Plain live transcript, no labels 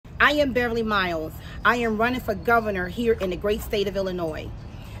I am Beverly Miles. I am running for governor here in the great state of Illinois.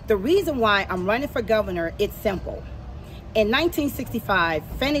 The reason why I'm running for governor, it's simple. In 1965,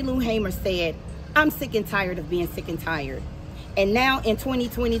 Fannie Lou Hamer said, "I'm sick and tired of being sick and tired." And now in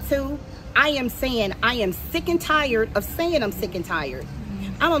 2022, I am saying I am sick and tired of saying I'm sick and tired.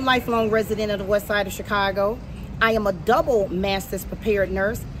 I'm a lifelong resident of the west side of Chicago. I am a double master's prepared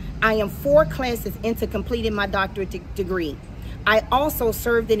nurse. I am 4 classes into completing my doctorate degree. I also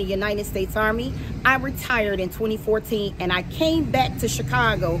served in the United States Army. I retired in 2014 and I came back to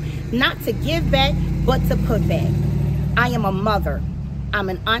Chicago, not to give back, but to put back. I am a mother. I'm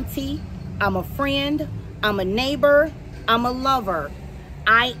an auntie. I'm a friend. I'm a neighbor. I'm a lover.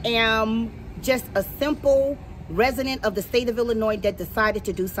 I am just a simple resident of the state of Illinois that decided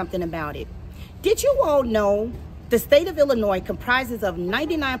to do something about it. Did you all know the state of Illinois comprises of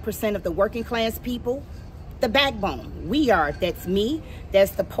 99% of the working class people? The backbone. We are. That's me.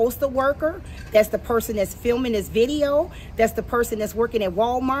 That's the postal worker. That's the person that's filming this video. That's the person that's working at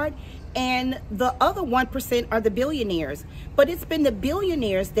Walmart. And the other 1% are the billionaires. But it's been the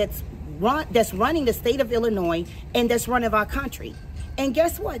billionaires that's running the state of Illinois and that's running our country. And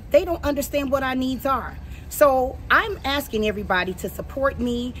guess what? They don't understand what our needs are. So I'm asking everybody to support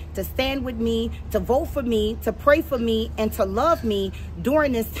me, to stand with me, to vote for me, to pray for me, and to love me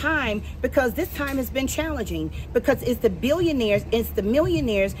during this time, because this time has been challenging, because it's the billionaires, it's the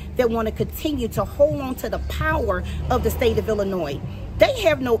millionaires that want to continue to hold on to the power of the state of Illinois. They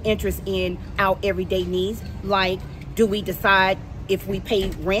have no interest in our everyday needs, like, do we decide if we pay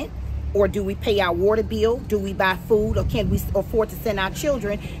rent? Or do we pay our water bill? Do we buy food? Or can we afford to send our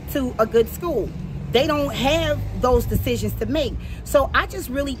children to a good school? They don't have those decisions to make. So I just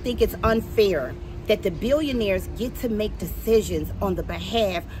really think it's unfair that the billionaires get to make decisions on the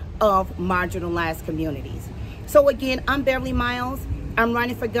behalf of marginalized communities. So again, I'm Beverly Miles. I'm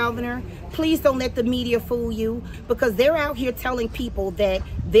running for governor. Please don't let the media fool you, because they're out here telling people that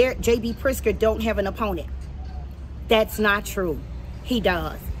J.B. Pritzker don't have an opponent. That's not true. He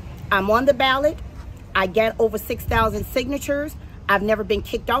does. I'm on the ballot. I got over 6,000 signatures. I've never been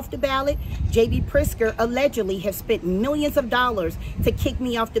kicked off the ballot. J.B. Pritzker allegedly has spent millions of dollars to kick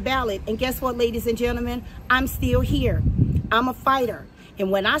me off the ballot. And guess what, ladies and gentlemen? I'm still here. I'm a fighter. And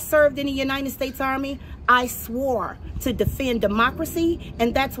when I served in the United States Army, I swore to defend democracy,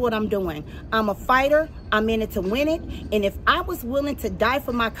 and that's what I'm doing. I'm a fighter. I'm in it to win it. And if I was willing to die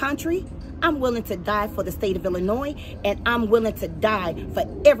for my country, I'm willing to die for the state of Illinois, and I'm willing to die for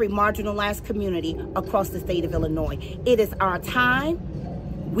every marginalized community across the state of Illinois. It is our time.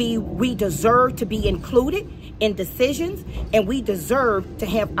 We deserve to be included in decisions, and we deserve to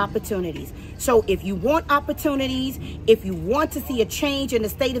have opportunities. So if you want opportunities, if you want to see a change in the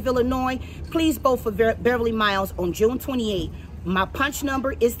state of Illinois, please vote for Beverly Miles on June 28th. My punch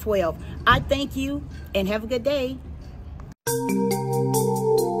number is 12. I thank you, and have a good day.